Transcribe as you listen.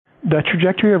the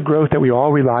trajectory of growth that we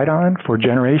all relied on for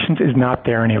generations is not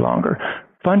there any longer.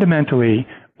 Fundamentally,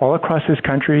 all across this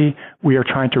country, we are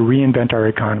trying to reinvent our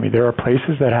economy. There are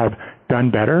places that have done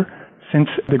better since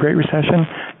the Great Recession,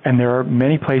 and there are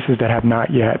many places that have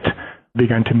not yet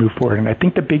begun to move forward. And I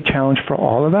think the big challenge for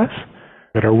all of us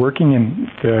that are working in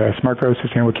the smart growth,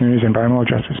 sustainable communities, environmental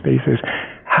justice spaces,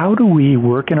 how do we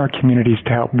work in our communities to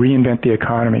help reinvent the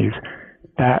economies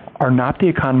that are not the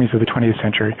economies of the 20th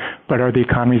century, but are the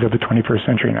economies of the 21st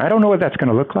century? And I don't know what that's going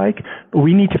to look like, but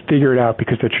we need to figure it out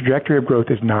because the trajectory of growth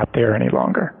is not there any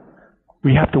longer.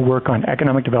 We have to work on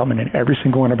economic development in every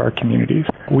single one of our communities.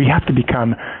 We have to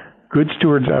become good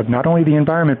stewards of not only the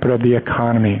environment, but of the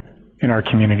economy in our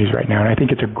communities right now. And I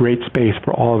think it's a great space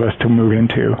for all of us to move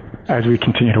into as we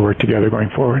continue to work together going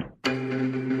forward.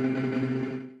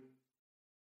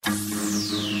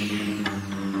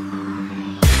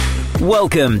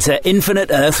 Welcome to Infinite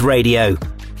Earth Radio.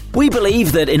 We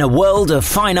believe that in a world of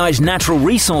finite natural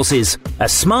resources, a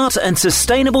smart and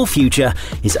sustainable future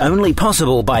is only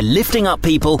possible by lifting up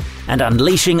people and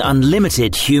unleashing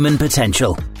unlimited human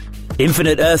potential.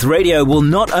 Infinite Earth Radio will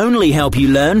not only help you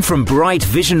learn from bright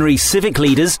visionary civic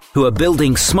leaders who are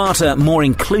building smarter, more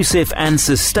inclusive and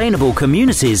sustainable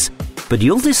communities, but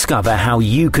you'll discover how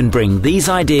you can bring these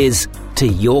ideas to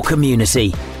your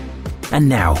community. And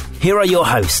now, here are your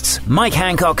hosts, Mike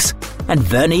Hancox and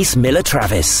Vernice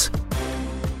Miller-Travis.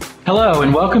 Hello,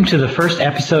 and welcome to the first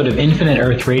episode of Infinite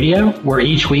Earth Radio, where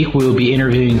each week we will be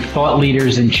interviewing thought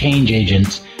leaders and change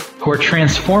agents who are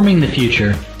transforming the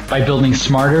future by building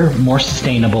smarter, more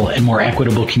sustainable, and more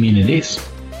equitable communities.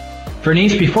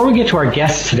 Vernice, before we get to our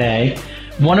guests today,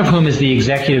 one of whom is the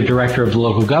Executive Director of the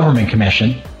Local Government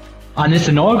Commission, on this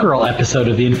inaugural episode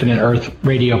of the Infinite Earth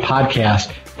Radio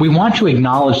podcast, we want to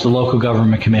acknowledge the Local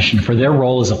Government Commission for their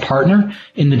role as a partner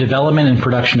in the development and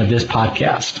production of this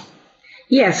podcast.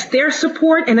 Yes, their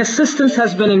support and assistance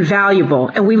has been invaluable,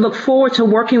 and we look forward to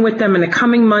working with them in the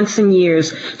coming months and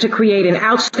years to create an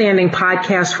outstanding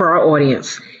podcast for our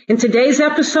audience. In today's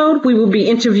episode, we will be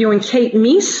interviewing Kate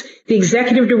Meese, the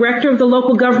Executive Director of the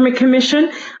Local Government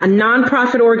Commission, a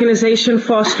nonprofit organization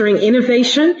fostering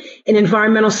innovation in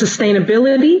environmental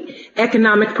sustainability,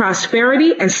 economic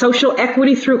prosperity, and social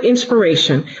equity through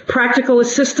inspiration, practical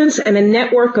assistance, and a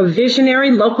network of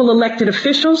visionary local elected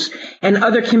officials and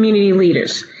other community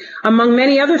leaders. Among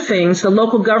many other things, the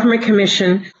Local Government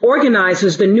Commission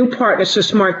organizes the New Partners for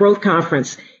Smart Growth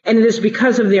Conference, and it is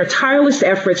because of their tireless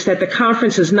efforts that the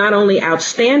conference is not only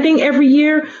outstanding every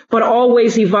year, but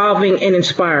always evolving and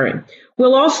inspiring.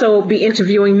 We'll also be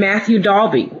interviewing Matthew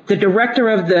Dalby, the director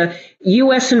of the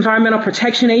U.S. Environmental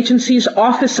Protection Agency's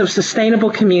Office of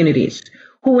Sustainable Communities,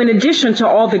 who, in addition to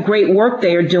all the great work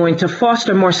they are doing to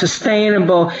foster more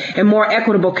sustainable and more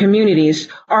equitable communities,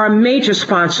 are a major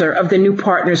sponsor of the New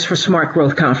Partners for Smart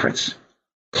Growth Conference.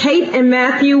 Kate and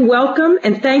Matthew, welcome,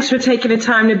 and thanks for taking the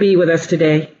time to be with us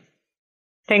today.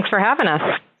 Thanks for having us.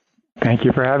 Thank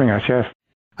you for having us, yes.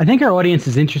 I think our audience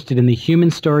is interested in the human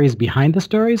stories behind the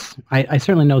stories. I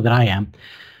certainly know that I am.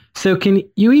 So can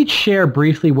you each share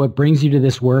briefly what brings you to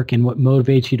this work and what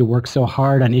motivates you to work so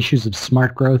hard on issues of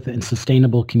smart growth and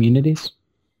sustainable communities?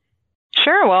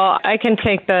 Sure. Well, I can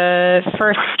take the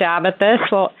first stab at this.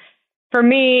 Well, for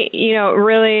me,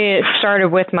 really it started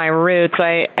with my roots.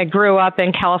 I grew up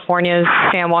in California's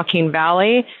San Joaquin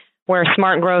Valley, where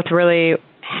smart growth really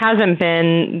hasn't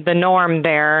been the norm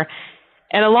there.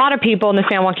 And a lot of people in the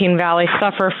San Joaquin Valley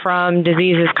suffer from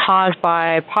diseases caused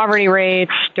by poverty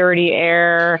rates, dirty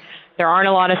air. There aren't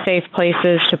a lot of safe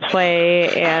places to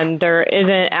play, and there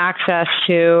isn't access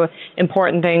to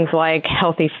important things like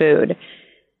healthy food.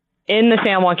 In the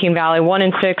San Joaquin Valley, 1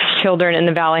 in 6 children in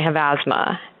the valley have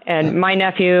asthma. And my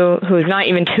nephew, who's not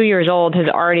even 2 years old, has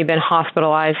already been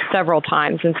hospitalized several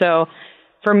times. And so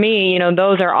for me,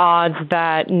 those are odds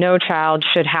that no child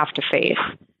should have to face.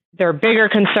 There are bigger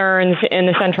concerns in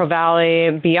the Central Valley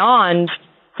beyond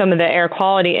some of the air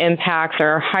quality impacts.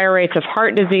 There are higher rates of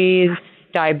heart disease,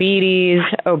 diabetes,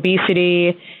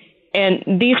 obesity.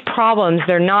 And these problems,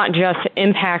 they're not just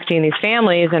impacting these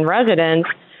families and residents,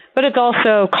 but it's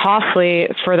also costly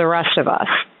for the rest of us.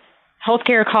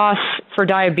 Healthcare costs for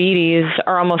diabetes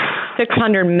are almost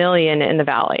 $600 million in the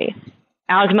valley.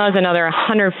 Asthma is another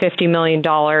 $150 million,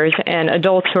 and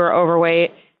adults who are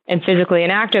overweight and physically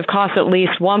inactive cost at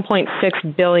least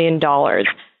 $1.6 billion.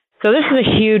 So this is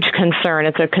a huge concern.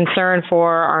 It's a concern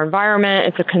for our environment.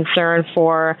 It's a concern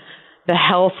for the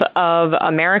health of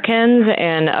Americans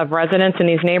and of residents in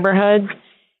these neighborhoods.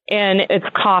 And it's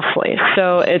costly.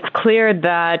 So it's clear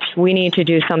that we need to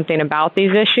do something about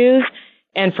these issues.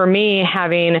 And for me,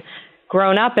 having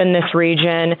grown up in this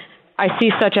region, I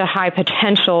see such a high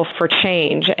potential for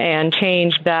change, and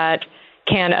change that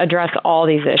can address all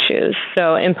these issues.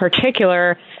 So in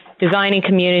particular, designing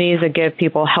communities that give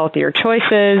people healthier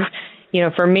choices. You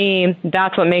know, for me,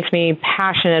 that's what makes me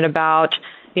passionate about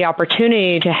the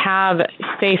opportunity to have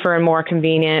safer and more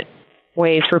convenient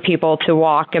ways for people to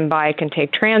walk and bike and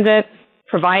take transit,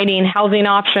 providing housing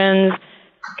options,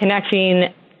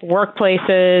 connecting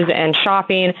workplaces and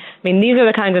shopping. I mean, these are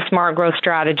the kinds of smart growth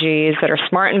strategies that are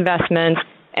smart investments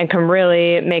and can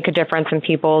really make a difference in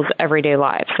people's everyday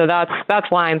lives. So that's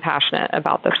why I'm passionate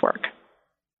about this work.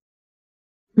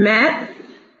 Matt?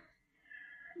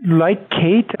 Like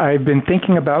Kate, I've been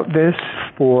thinking about this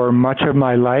for much of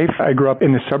my life. I grew up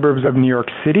in the suburbs of New York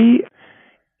City,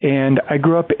 and I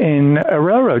grew up in a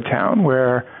railroad town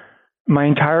where my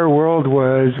entire world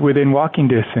was within walking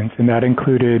distance, and that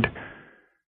included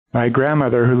my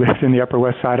grandmother who lived in the Upper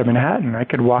West Side of Manhattan. I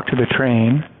could walk to the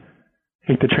train,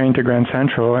 take the train to Grand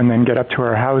Central, and then get up to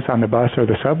her house on the bus or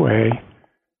the subway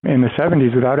in the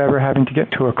 70s without ever having to get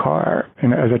to a car.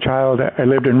 And as a child, I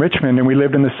lived in Richmond, and we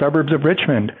lived in the suburbs of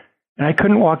Richmond. And I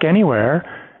couldn't walk anywhere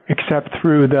except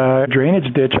through the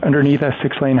drainage ditch underneath a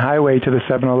 6-lane highway to the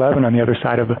 7-Eleven on the other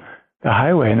side of the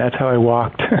highway. And that's how I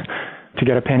walked to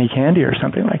get a penny candy or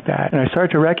something like that. And I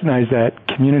started to recognize that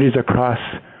communities across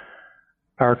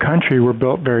our country were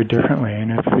built very differently.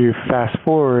 And if you fast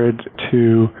forward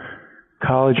to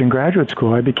college and graduate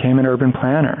school, I became an urban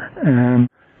planner. And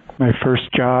my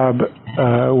first job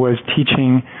was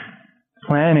teaching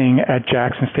planning at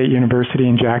Jackson State University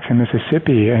in Jackson,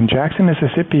 Mississippi. And Jackson,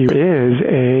 Mississippi is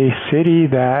a city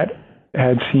that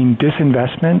had seen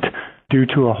disinvestment due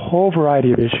to a whole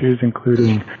variety of issues,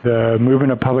 including the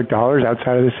movement of public dollars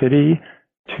outside of the city,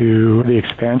 to the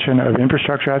expansion of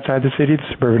infrastructure outside the city, to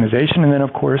suburbanization, and then,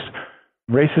 of course,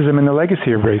 racism and the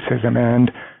legacy of racism.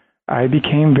 And I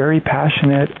became very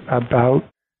passionate about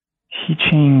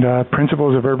teaching the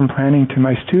principles of urban planning to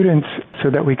my students so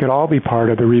that we could all be part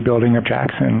of the rebuilding of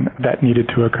Jackson that needed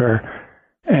to occur.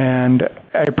 And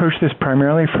I approached this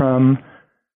primarily from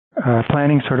a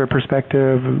planning sort of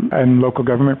perspective and local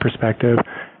government perspective.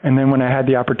 And then when I had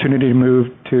the opportunity to move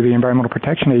to the Environmental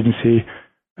Protection Agency,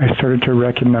 I started to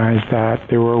recognize that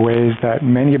there were ways that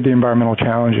many of the environmental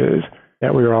challenges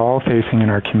that we are all facing in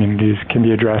our communities can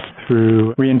be addressed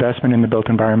through reinvestment in the built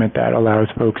environment that allows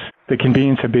folks the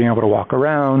convenience of being able to walk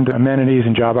around, amenities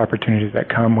and job opportunities that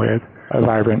come with a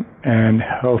vibrant and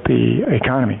healthy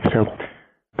economy. So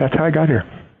that's how I got here.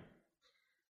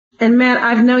 And Matt,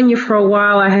 I've known you for a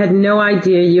while. I had no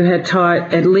idea you had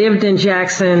lived in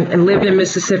Jackson and lived in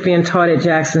Mississippi and taught at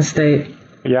Jackson State.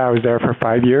 Yeah, I was there for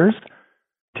 5 years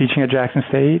teaching at Jackson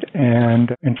State.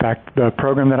 And in fact, the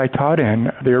program that I taught in,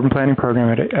 the urban planning program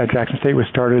at Jackson State, was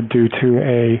started due to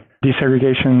a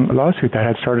desegregation lawsuit that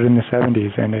had started in the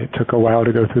 70s. And it took a while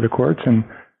to go through the courts. And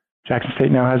Jackson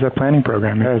State now has a planning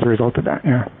program as a result of that.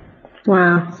 Yeah.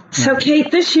 Wow. So, Kate,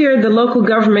 this year the Local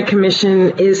Government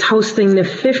Commission is hosting the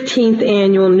 15th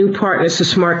annual New Partners to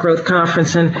Smart Growth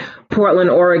Conference in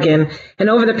Portland, Oregon. And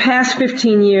over the past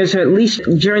 15 years, or at least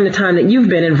during the time that you've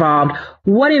been involved,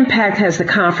 what impact has the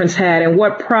conference had and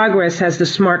what progress has the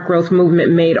smart growth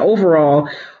movement made overall?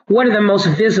 What are the most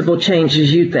visible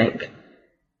changes you think?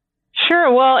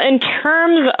 Sure. Well, in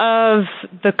terms of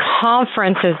the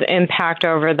conference's impact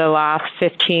over the last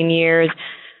 15 years,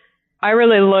 I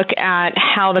really look at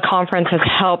how the conference has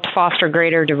helped foster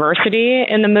greater diversity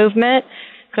in the movement.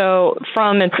 So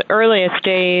from its earliest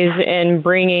days in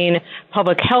bringing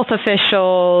public health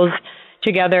officials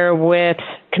together with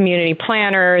community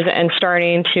planners and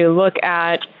starting to look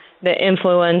at the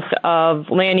influence of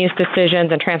land use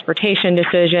decisions and transportation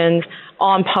decisions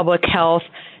on public health,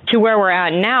 to where we're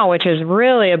at now, which is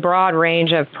really a broad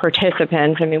range of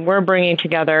participants. I mean, we're bringing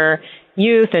together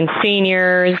youth and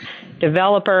seniors,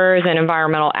 developers and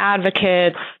environmental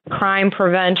advocates, crime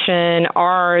prevention,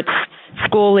 arts,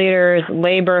 school leaders,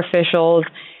 labor officials,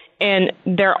 and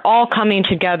they're all coming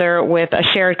together with a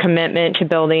shared commitment to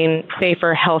building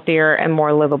safer, healthier, and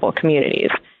more livable communities.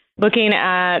 Looking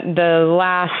at the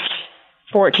last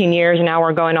 14 years, now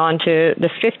we're going on to the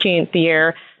 15th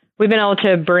year, we've been able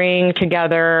to bring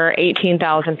together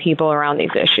 18,000 people around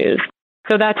these issues.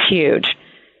 So that's huge.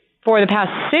 For the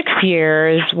past 6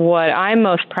 years, what I'm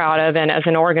most proud of, and as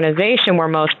an organization we're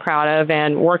most proud of,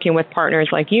 and working with partners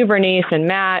like you, Bernice, and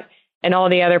Matt, and all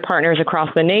the other partners across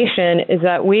the nation, is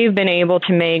that we've been able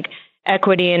to make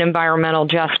equity and environmental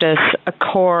justice a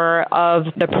core of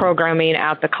the programming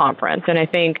at the conference. And I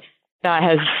think that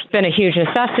has been a huge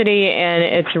necessity, and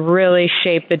it's really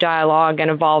shaped the dialogue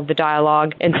and evolved the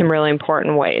dialogue in some really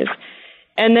important ways.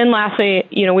 And then lastly,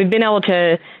 we've been able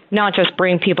to not just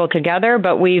bring people together,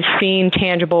 but we've seen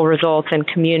tangible results in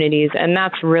communities, and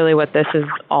that's really what this is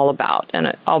all about.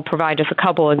 And I'll provide just a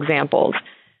couple examples.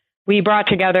 We brought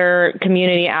together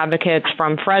community advocates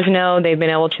from Fresno. They've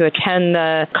been able to attend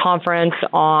the conference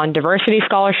on diversity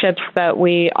scholarships that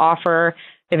we offer.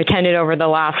 They've attended over the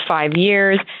last 5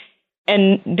 years.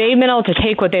 And they've been able to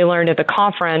take what they learned at the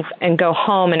conference and go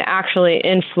home and actually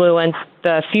influence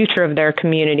the future of their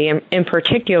community. In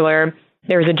particular,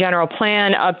 there was a general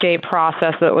plan update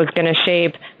process that was going to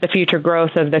shape the future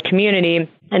growth of the community.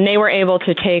 And they were able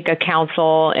to take a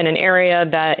council in an area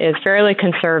that is fairly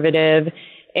conservative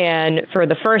and for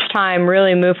the first time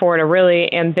really move forward a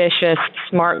really ambitious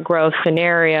smart growth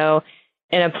scenario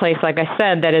in a place, like I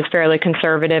said, that is fairly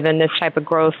conservative, and this type of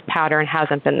growth pattern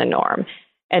hasn't been the norm.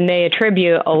 And they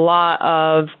attribute a lot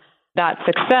of that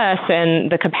success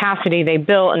and the capacity they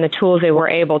built and the tools they were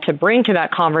able to bring to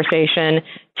that conversation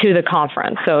to the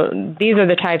conference. So these are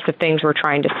the types of things we're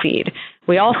trying to seed.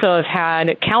 We also have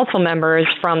had council members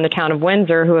from the town of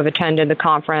Windsor who have attended the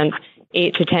conference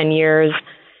 8 to 10 years.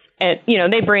 And,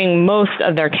 they bring most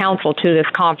of their council to this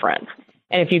conference.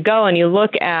 And if you go and you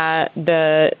look at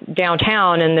the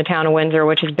downtown in the town of Windsor,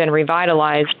 which has been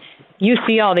revitalized, you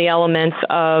see all the elements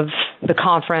of the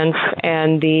conference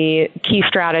and the key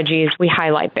strategies we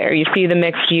highlight there. You see the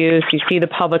mixed use, you see the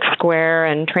public square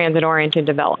and transit-oriented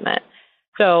development.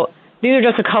 So these are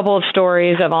just a couple of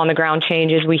stories of on-the-ground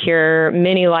changes. We hear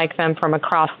many like them from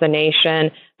across the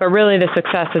nation, but really the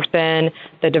success has been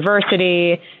the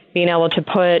diversity, being able to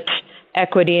put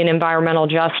equity and environmental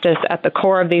justice at the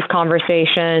core of these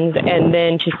conversations, and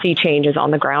then to see changes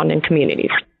on the ground in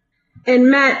communities.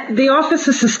 And Matt, the Office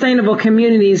of Sustainable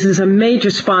Communities is a major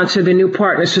sponsor of the New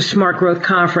Partners for Smart Growth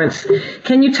Conference.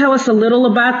 Can you tell us a little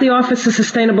about the Office of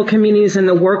Sustainable Communities and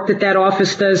the work that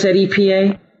office does at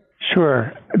EPA?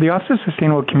 Sure. The Office of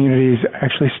Sustainable Communities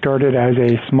actually started as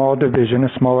a small division,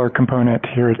 a smaller component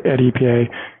here at EPA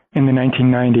in the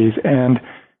 1990s. And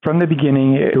from the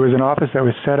beginning, it was an office that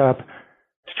was set up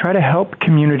to try to help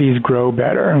communities grow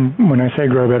better. And when I say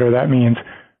grow better, that means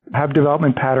have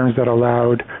development patterns that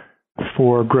allowed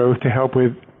for growth to help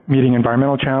with meeting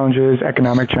environmental challenges,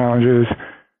 economic challenges,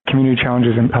 community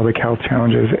challenges, and public health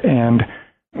challenges. And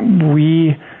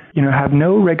we, have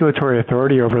no regulatory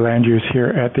authority over land use here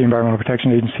at the Environmental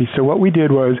Protection Agency. So what we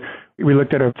did was we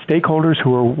looked at stakeholders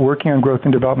who were working on growth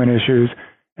and development issues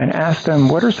and asked them,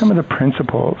 what are some of the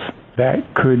principles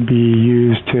that could be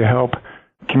used to help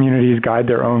communities guide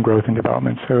their own growth and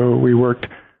development? So we worked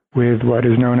with what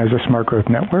is known as a Smart Growth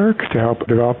Network to help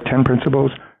develop 10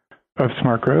 principles of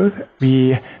smart growth.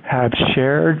 We have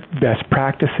shared best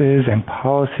practices and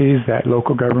policies that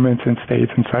local governments and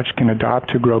states and such can adopt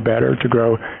to grow better, to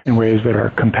grow in ways that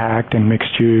are compact and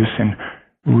mixed use and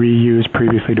reuse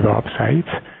previously developed sites.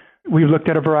 We've looked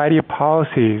at a variety of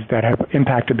policies that have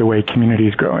impacted the way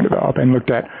communities grow and develop, and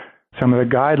looked at some of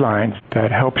the guidelines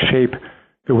that help shape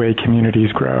the way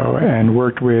communities grow, and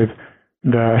worked with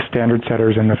the standard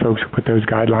setters and the folks who put those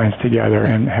guidelines together,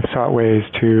 and have sought ways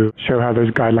to show how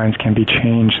those guidelines can be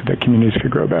changed so that communities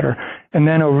could grow better. And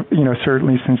then,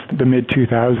 certainly since the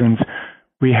mid-2000s,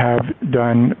 we have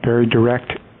done very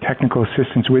direct technical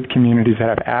assistance with communities that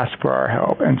have asked for our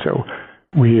help. And so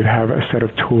we have a set of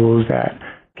tools that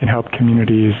can help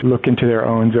communities look into their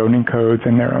own zoning codes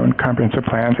and their own comprehensive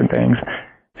plans and things,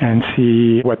 and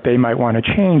see what they might want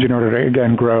to change in order to,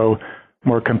 again, grow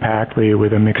more compactly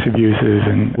with a mix of uses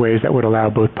and ways that would allow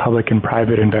both public and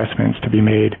private investments to be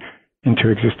made into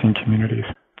existing communities.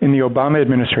 In the Obama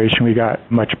administration, we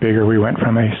got much bigger. We went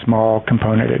from a small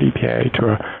component at EPA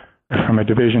from a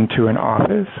division to an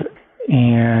office.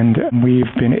 And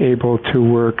we've been able to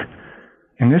work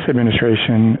in this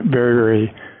administration very,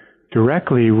 very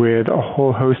directly with a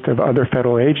whole host of other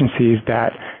federal agencies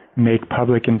that make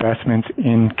public investments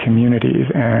in communities.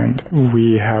 And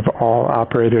we have all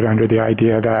operated under the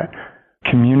idea that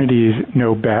communities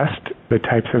know best the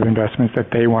types of investments that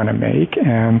they want to make.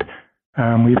 And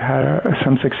we've had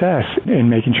some success in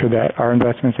making sure that our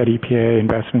investments at EPA,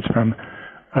 investments from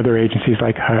other agencies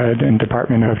like HUD and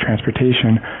Department of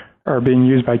Transportation, are being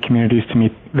used by communities to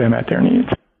meet them at their needs.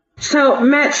 So,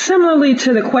 Matt, similarly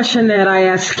to the question that I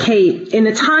asked Kate, in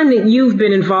the time that you've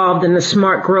been involved in the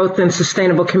smart growth and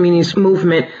sustainable communities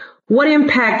movement, what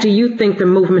impact do you think the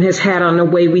movement has had on the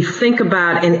way we think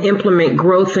about and implement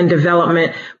growth and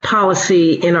development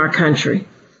policy in our country?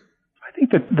 I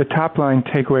think that the top line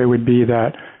takeaway would be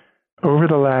that over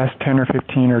the last 10 or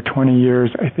 15 or 20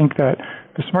 years, I think that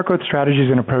the smart growth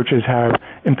strategies and approaches have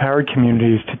empowered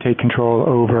communities to take control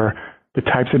over the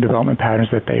types of development patterns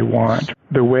that they want.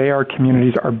 The way our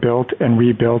communities are built and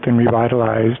rebuilt and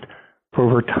revitalized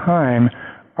over time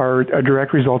are a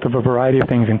direct result of a variety of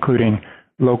things, including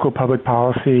local public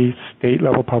policy,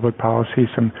 state-level public policy,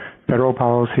 some federal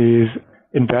policies,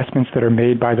 investments that are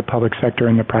made by the public sector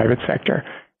and the private sector.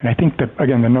 And I think that,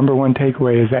 again, the number one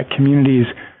takeaway is that communities,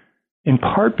 in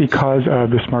part because of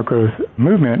the smart growth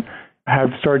movement, have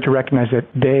started to recognize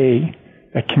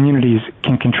that communities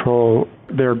can control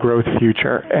their growth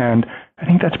future. And I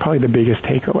think that's probably the biggest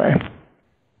takeaway.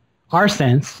 Our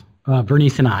sense,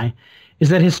 Bernice and I, is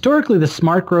that historically the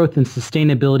smart growth and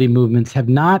sustainability movements have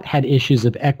not had issues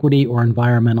of equity or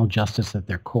environmental justice at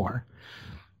their core.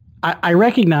 I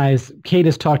recognize Kate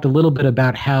has talked a little bit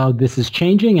about how this is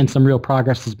changing and some real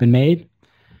progress has been made.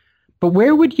 But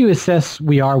where would you assess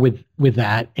we are with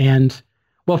that? And,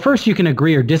 well, first you can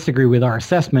agree or disagree with our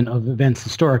assessment of events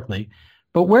historically.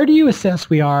 But where do you assess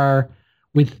we are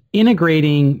with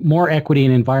integrating more equity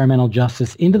and environmental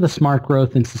justice into the smart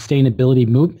growth and sustainability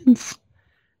movements?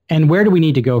 And where do we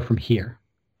need to go from here?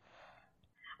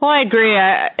 Well, I agree.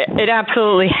 It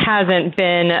absolutely hasn't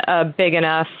been a big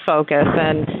enough focus.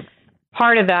 And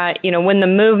part of that, when the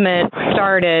movement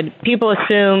started, people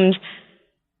assumed,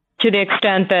 to the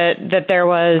extent that there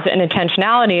was an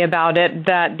intentionality about it,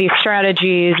 that these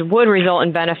strategies would result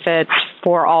in benefits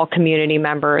for all community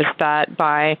members, that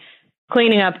by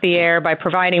cleaning up the air, by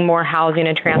providing more housing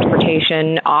and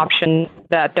transportation options,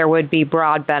 that there would be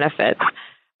broad benefits.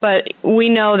 But we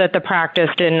know that the practice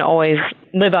didn't always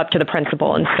live up to the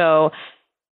principle. And so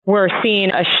we're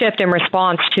seeing a shift in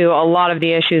response to a lot of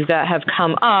the issues that have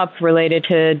come up related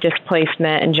to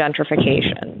displacement and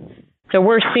gentrification. So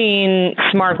we're seeing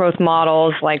smart growth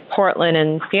models like Portland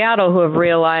and Seattle who have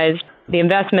realized the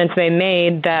investments they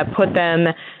made that put them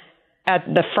at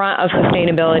the front of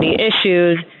sustainability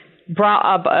issues brought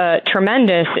up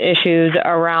tremendous issues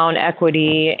around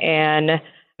equity and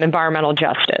environmental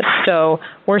justice. So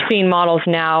we're seeing models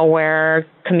now where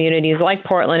communities like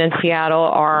Portland and Seattle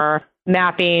are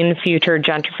mapping future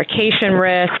gentrification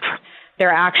risks. They're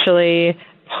actually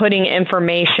putting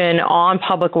information on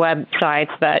public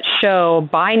websites that show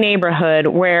by neighborhood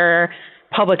where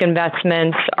public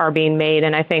investments are being made.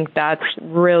 And I think that's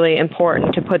really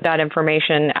important to put that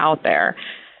information out there.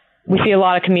 We see a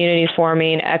lot of communities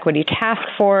forming equity task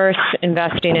force,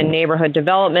 investing in neighborhood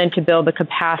development to build the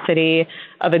capacity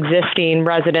of existing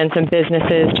residents and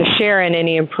businesses to share in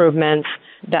any improvements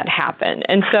that happen.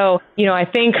 And so, I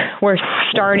think we're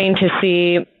starting to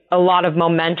see a lot of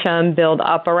momentum build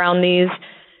up around these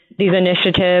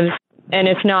initiatives. And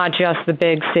it's not just the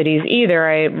big cities either.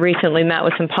 I recently met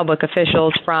with some public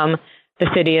officials from the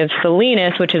city of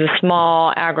Salinas, which is a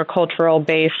small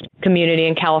agricultural-based community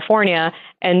in California,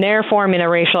 and they're forming a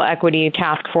racial equity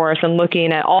task force and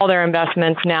looking at all their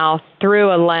investments now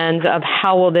through a lens of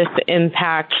how will this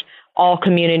impact all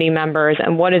community members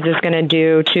and what is this going to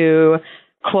do to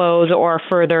close or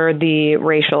further the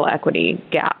racial equity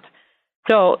gap.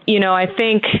 So, I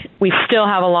think we still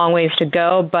have a long ways to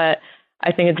go, but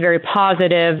I think it's very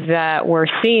positive that we're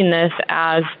seeing this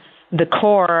as the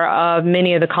core of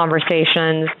many of the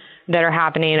conversations that are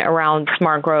happening around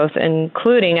smart growth,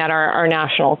 including at our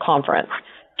national conference.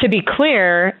 To be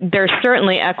clear, there's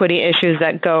certainly equity issues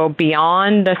that go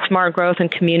beyond the smart growth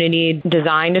and community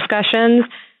design discussions.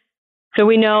 So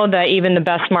we know that even the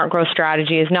best smart growth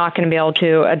strategy is not going to be able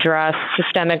to address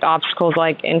systemic obstacles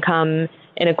like income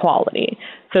inequality.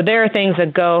 So there are things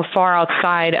that go far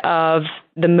outside of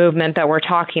the movement that we're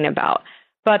talking about.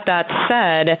 But that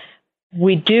said,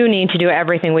 we do need to do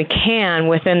everything we can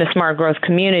within the smart growth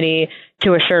community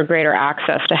to assure greater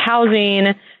access to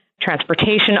housing,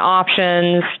 transportation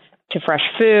options, to fresh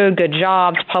food, good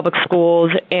jobs, public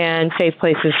schools, and safe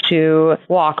places to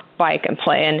walk, bike, and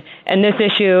play. And this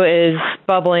issue is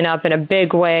bubbling up in a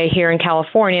big way here in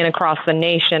California and across the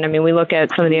nation. I mean, we look at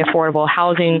some of the affordable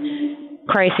housing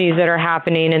crises that are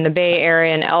happening in the Bay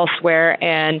Area and elsewhere,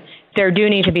 and there do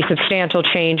need to be substantial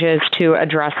changes to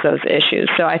address those issues.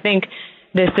 So I think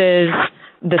this is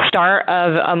the start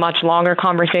of a much longer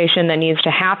conversation that needs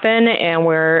to happen, and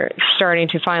we're starting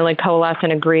to finally coalesce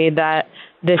and agree that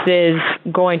this is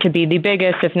going to be the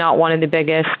biggest, if not one of the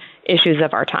biggest, issues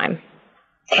of our time.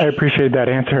 I appreciate that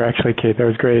answer, actually, Kate. That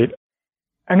was great.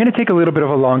 I'm going to take a little bit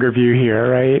of a longer view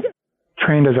here, right?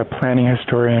 Trained as a planning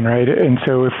historian, right? And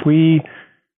so if we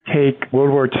take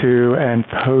World War II and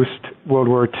post-World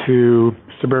War II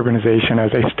suburbanization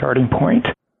as a starting point,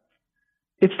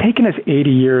 it's taken us 80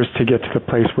 years to get to the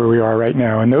place where we are right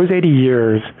now. And those 80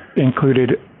 years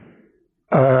included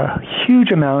a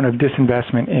huge amount of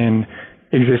disinvestment in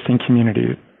existing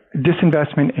communities,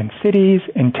 disinvestment in cities,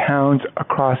 in towns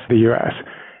across the U.S.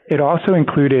 It also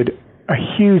included a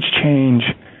huge change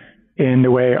in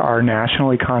the way our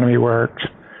national economy works,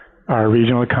 our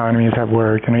regional economies have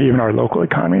worked, and even our local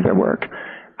economies have worked.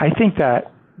 I think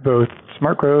that both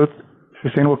smart growth,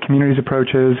 sustainable communities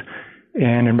approaches,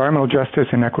 and environmental justice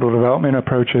and equitable development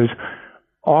approaches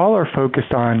all are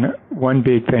focused on one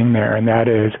big thing there, and that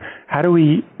is, how do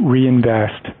we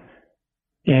reinvest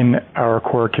in our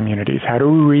core communities? How do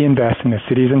we reinvest in the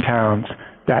cities and towns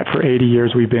that for 80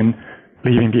 years we've been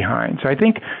leaving behind? So I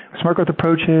think smart growth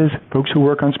approaches, folks who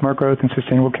work on smart growth and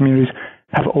sustainable communities,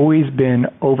 have always been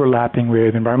overlapping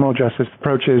with environmental justice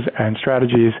approaches and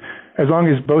strategies as long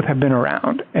as both have been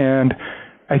around. And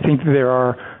I think there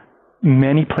are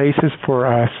many places for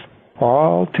us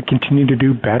all to continue to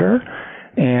do better,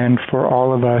 and for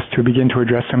all of us to begin to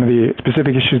address some of the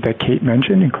specific issues that Kate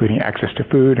mentioned, including access to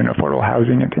food and affordable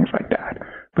housing and things like that.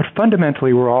 But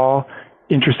fundamentally, we're all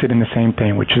interested in the same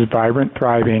thing, which is vibrant,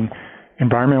 thriving,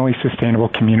 environmentally sustainable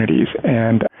communities.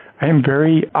 And I am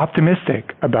very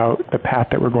optimistic about the path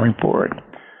that we're going forward.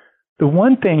 The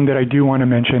one thing that I do want to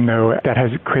mention, though, that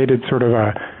has created sort of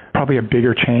probably a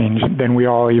bigger change than we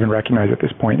all even recognize at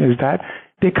this point, is that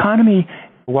the economy,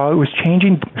 while it was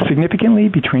changing significantly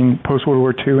between post-World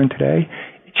War II and today,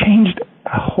 it changed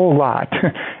a whole lot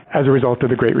as a result of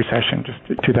the Great Recession,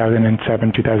 just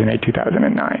 2007, 2008,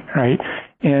 2009, right?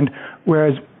 And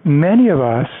whereas many of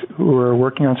us who are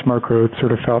working on smart growth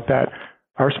sort of felt that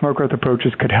our smart growth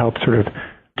approaches could help sort of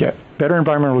get better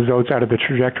environmental results out of the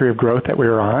trajectory of growth that we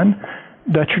were on,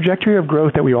 the trajectory of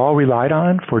growth that we all relied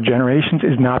on for generations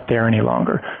is not there any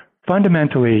longer.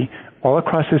 Fundamentally, all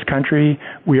across this country,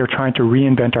 we are trying to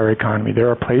reinvent our economy. There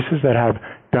are places that have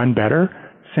done better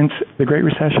since the Great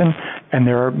Recession, and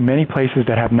there are many places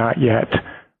that have not yet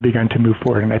begun to move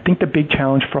forward. And I think the big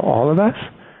challenge for all of us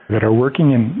that are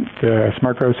working in the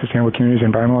smart growth, sustainable communities,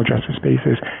 environmental justice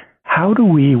spaces, how do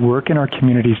we work in our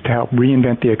communities to help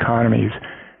reinvent the economies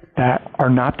that are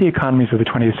not the economies of the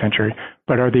 20th century,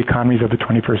 but are the economies of the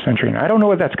 21st century? And I don't know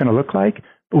what that's going to look like,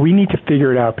 but we need to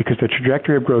figure it out because the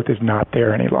trajectory of growth is not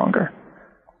there any longer.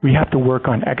 We have to work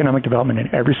on economic development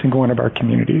in every single one of our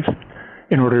communities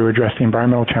in order to address the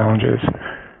environmental challenges,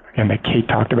 again, that Kate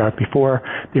talked about before,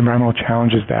 the environmental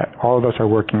challenges that all of us are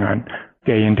working on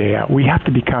day in, day out. We have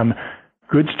to become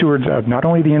good stewards of not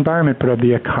only the environment, but of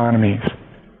the economies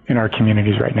in our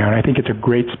communities right now. And I think it's a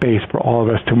great space for all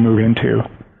of us to move into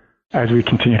as we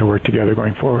continue to work together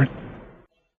going forward.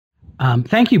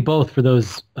 Thank you both for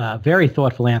those very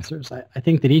thoughtful answers. I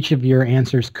think that each of your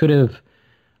answers could have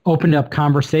opened up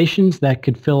conversations that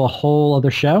could fill a whole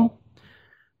other show.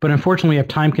 But unfortunately, we have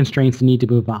time constraints and need to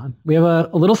move on. We have a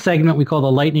little segment we call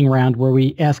the lightning round where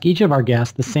we ask each of our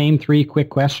guests the same 3 quick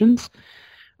questions.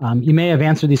 You may have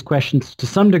answered these questions to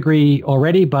some degree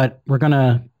already, but we're going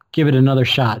to give it another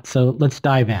shot. So let's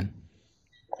dive in.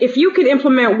 If you could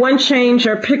implement one change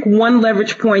or pick one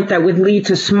leverage point that would lead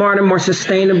to smarter, more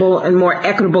sustainable, and more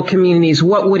equitable communities,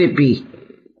 what would it be?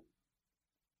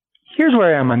 Here's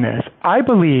where I am on this. I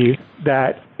believe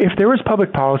that if there was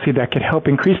public policy that could help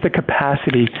increase the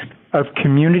capacity of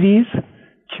communities,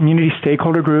 community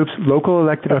stakeholder groups, local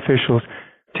elected officials,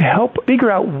 to help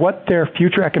figure out what their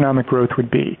future economic growth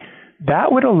would be,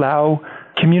 that would allow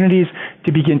communities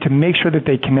to begin to make sure that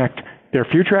they connect their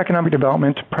future economic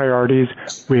development priorities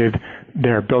with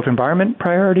their built environment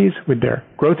priorities, with their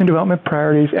growth and development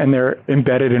priorities, and their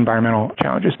embedded environmental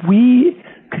challenges. We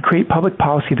could create public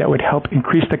policy that would help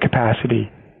increase the capacity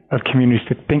of communities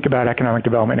to think about economic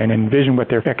development and envision what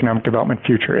their economic development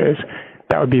future is.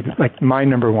 That would be like my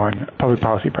number one public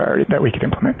policy priority that we could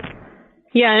implement.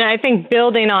 Yeah, and I think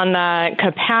building on the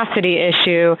capacity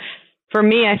issue, for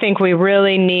me, I think we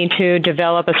really need to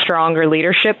develop a stronger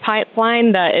leadership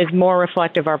pipeline that is more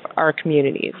reflective of our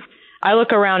communities. I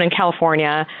look around in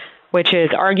California, which is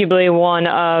arguably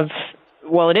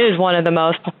it is one of the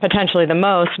most, potentially the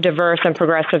most diverse and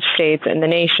progressive states in the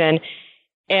nation.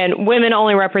 And women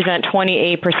only represent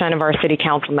 28% of our city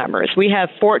council members. We have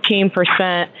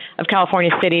 14% of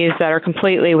California cities that are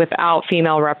completely without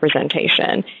female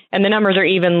representation. And the numbers are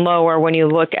even lower when you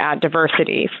look at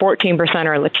diversity. 14%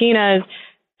 are Latinas.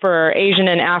 For Asian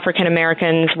and African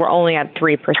Americans, we're only at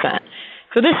 3%.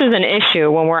 So this is an issue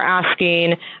when we're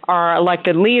asking our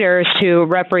elected leaders to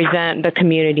represent the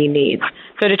community needs.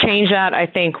 So to change that, I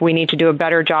think we need to do a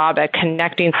better job at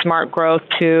connecting smart growth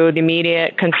to the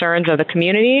immediate concerns of the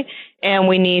community, and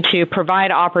we need to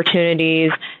provide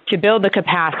opportunities to build the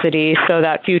capacity so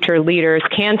that future leaders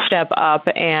can step up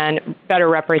and better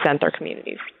represent their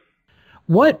communities.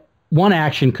 What one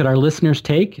action could our listeners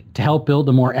take to help build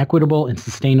a more equitable and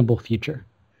sustainable future?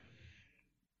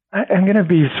 I'm going to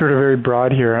be sort of very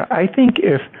broad here. I think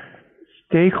if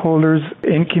stakeholders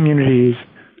in communities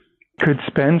could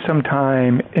spend some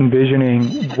time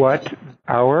envisioning what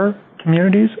our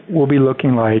communities will be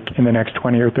looking like in the next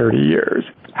 20 or 30 years.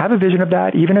 Have a vision of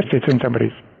that, even if it's in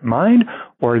somebody's mind,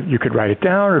 or you could write it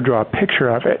down or draw a picture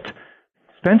of it.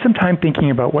 Spend some time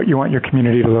thinking about what you want your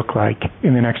community to look like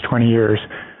in the next 20 years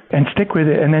and stick with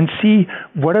it, and then see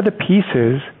what are the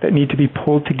pieces that need to be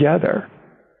pulled together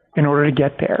in order to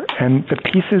get there. And the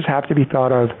pieces have to be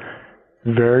thought of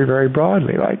very, very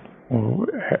broadly, like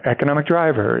economic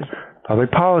drivers,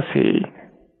 public policy,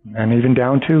 and even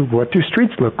down to what do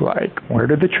streets look like, where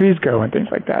do the trees go, and things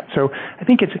like that. So I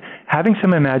think it's having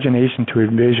some imagination to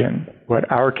envision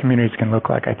what our communities can look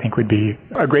like, I think would be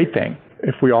a great thing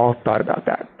if we all thought about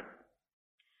that.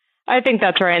 I think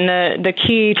that's right. And the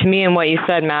key to me in what you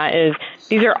said, Matt, is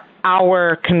these are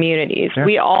our communities. Yeah.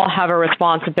 We all have a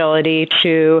responsibility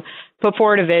to put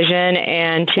forward a vision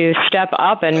and to step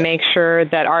up and make sure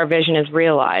that our vision is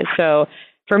realized. So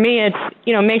for me, it's,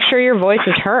 make sure your voice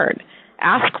is heard.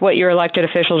 Ask what your elected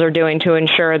officials are doing to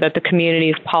ensure that the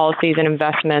community's policies and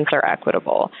investments are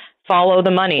equitable. Follow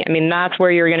the money. I mean, that's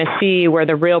where you're going to see where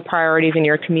the real priorities in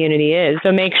your community is.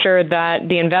 So make sure that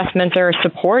the investments are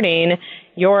supporting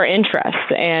your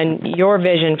interests and your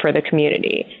vision for the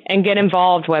community, and get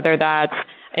involved, whether that's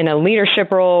in a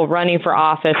leadership role, running for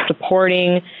office,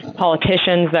 supporting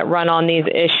politicians that run on these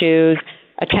issues,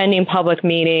 attending public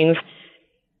meetings.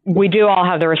 We do all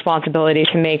have the responsibility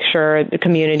to make sure the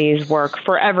communities work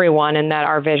for everyone and that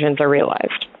our visions are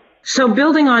realized. So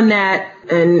building on that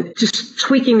and just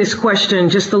tweaking this question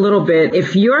just a little bit,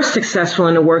 if you're successful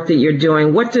in the work that you're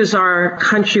doing, what does our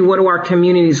country, what do our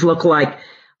communities look like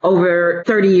over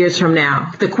 30 years from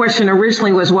now? The question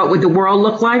originally was, what would the world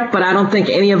look like? But I don't think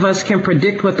any of us can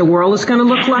predict what the world is going to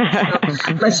look like.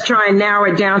 So let's try and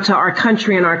narrow it down to our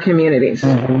country and our communities.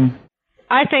 Mm-hmm.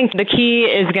 I think the key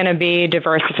is going to be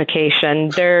diversification.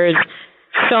 There's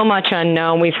so much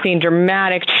unknown. We've seen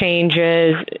dramatic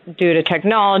changes due to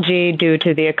technology, due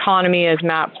to the economy, as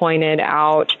Matt pointed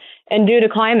out, and due to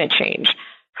climate change.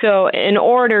 So in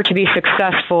order to be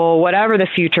successful, whatever the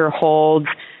future holds,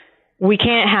 we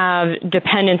can't have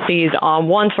dependencies on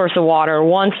one source of water,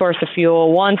 one source of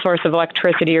fuel, one source of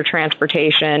electricity or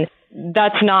transportation.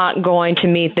 That's not going to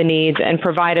meet the needs and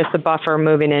provide us the buffer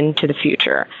moving into the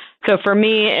future. So for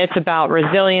me, it's about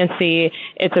resiliency.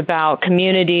 It's about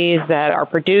communities that are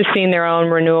producing their own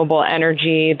renewable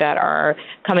energy, that are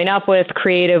coming up with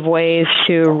creative ways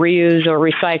to reuse or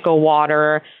recycle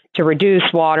water, to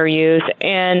reduce water use,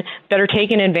 and that are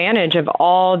taking advantage of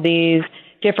all these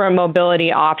different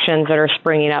mobility options that are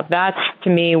springing up. That's,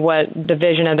 to me, what the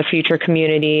vision of the future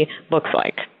community looks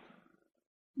like.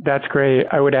 That's great.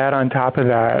 I would add on top of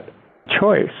that,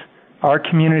 choice. Our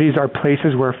communities are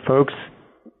places where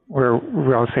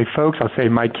I'll say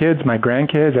my kids, my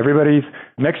grandkids, everybody's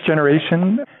next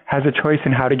generation has a choice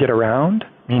in how to get around,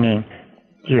 meaning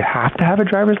you have to have a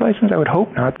driver's license? I would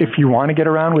hope not. If you want to get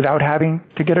around without having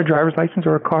to get a driver's license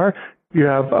or a car, you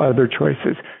have other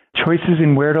choices. Choices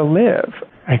in where to live.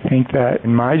 I think that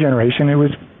in my generation, it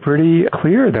was pretty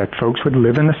clear that folks would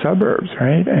live in the suburbs,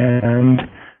 right? And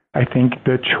I think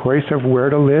the choice of where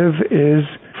to live is,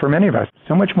 for many of us,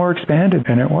 so much more expanded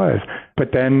than it was.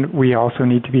 But then we also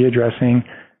need to be addressing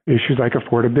issues like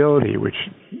affordability, which,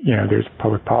 there's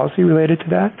public policy related to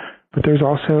that, but there's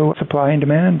also supply and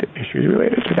demand issues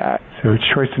related to that. So it's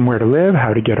choice in where to live,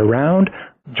 how to get around,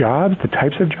 jobs, the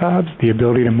types of jobs, the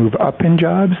ability to move up in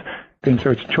jobs. And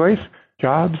so it's choice,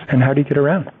 jobs, and how do you get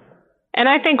around? And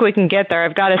I think we can get there.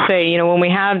 I've got to say, when we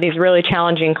have these really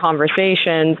challenging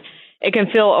conversations, it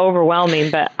can feel overwhelming,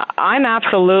 but I'm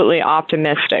absolutely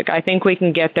optimistic. I think we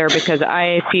can get there because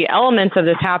I see elements of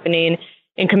this happening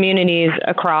in communities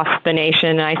across the nation.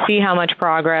 And I see how much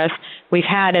progress we've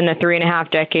had in the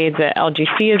 3.5 decades that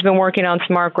LGC has been working on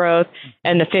smart growth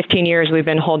and the 15 years we've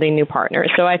been holding new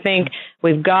partners. So I think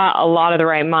we've got a lot of the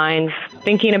right minds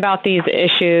thinking about these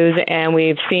issues, and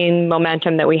we've seen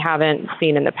momentum that we haven't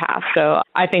seen in the past. So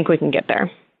I think we can get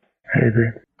there. I agree.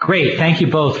 Great. Thank you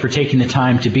both for taking the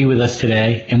time to be with us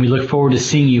today. And we look forward to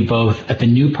seeing you both at the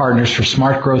New Partners for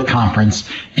Smart Growth Conference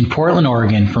in Portland,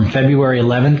 Oregon from February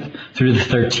 11th through the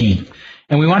 13th.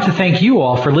 And we want to thank you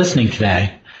all for listening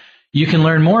today. You can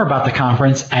learn more about the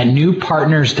conference at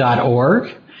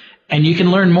newpartners.org. And you can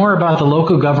learn more about the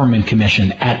Local Government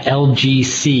Commission at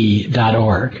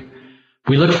lgc.org.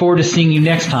 We look forward to seeing you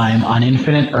next time on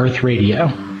Infinite Earth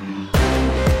Radio.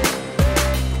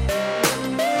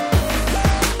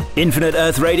 Infinite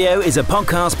Earth Radio is a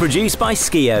podcast produced by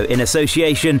Skio in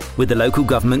association with the Local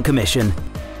Government Commission.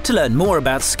 To learn more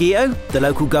about Skio, the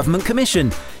Local Government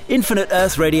Commission, Infinite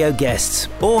Earth Radio guests,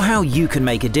 or how you can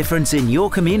make a difference in your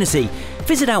community,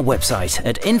 visit our website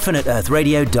at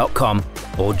infiniteearthradio.com.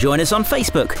 or join us on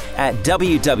Facebook at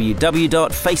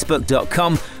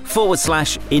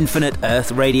www.facebook.com/Infinite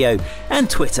Earth Radio and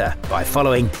Twitter by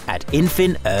following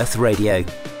 @Infin Earth Radio.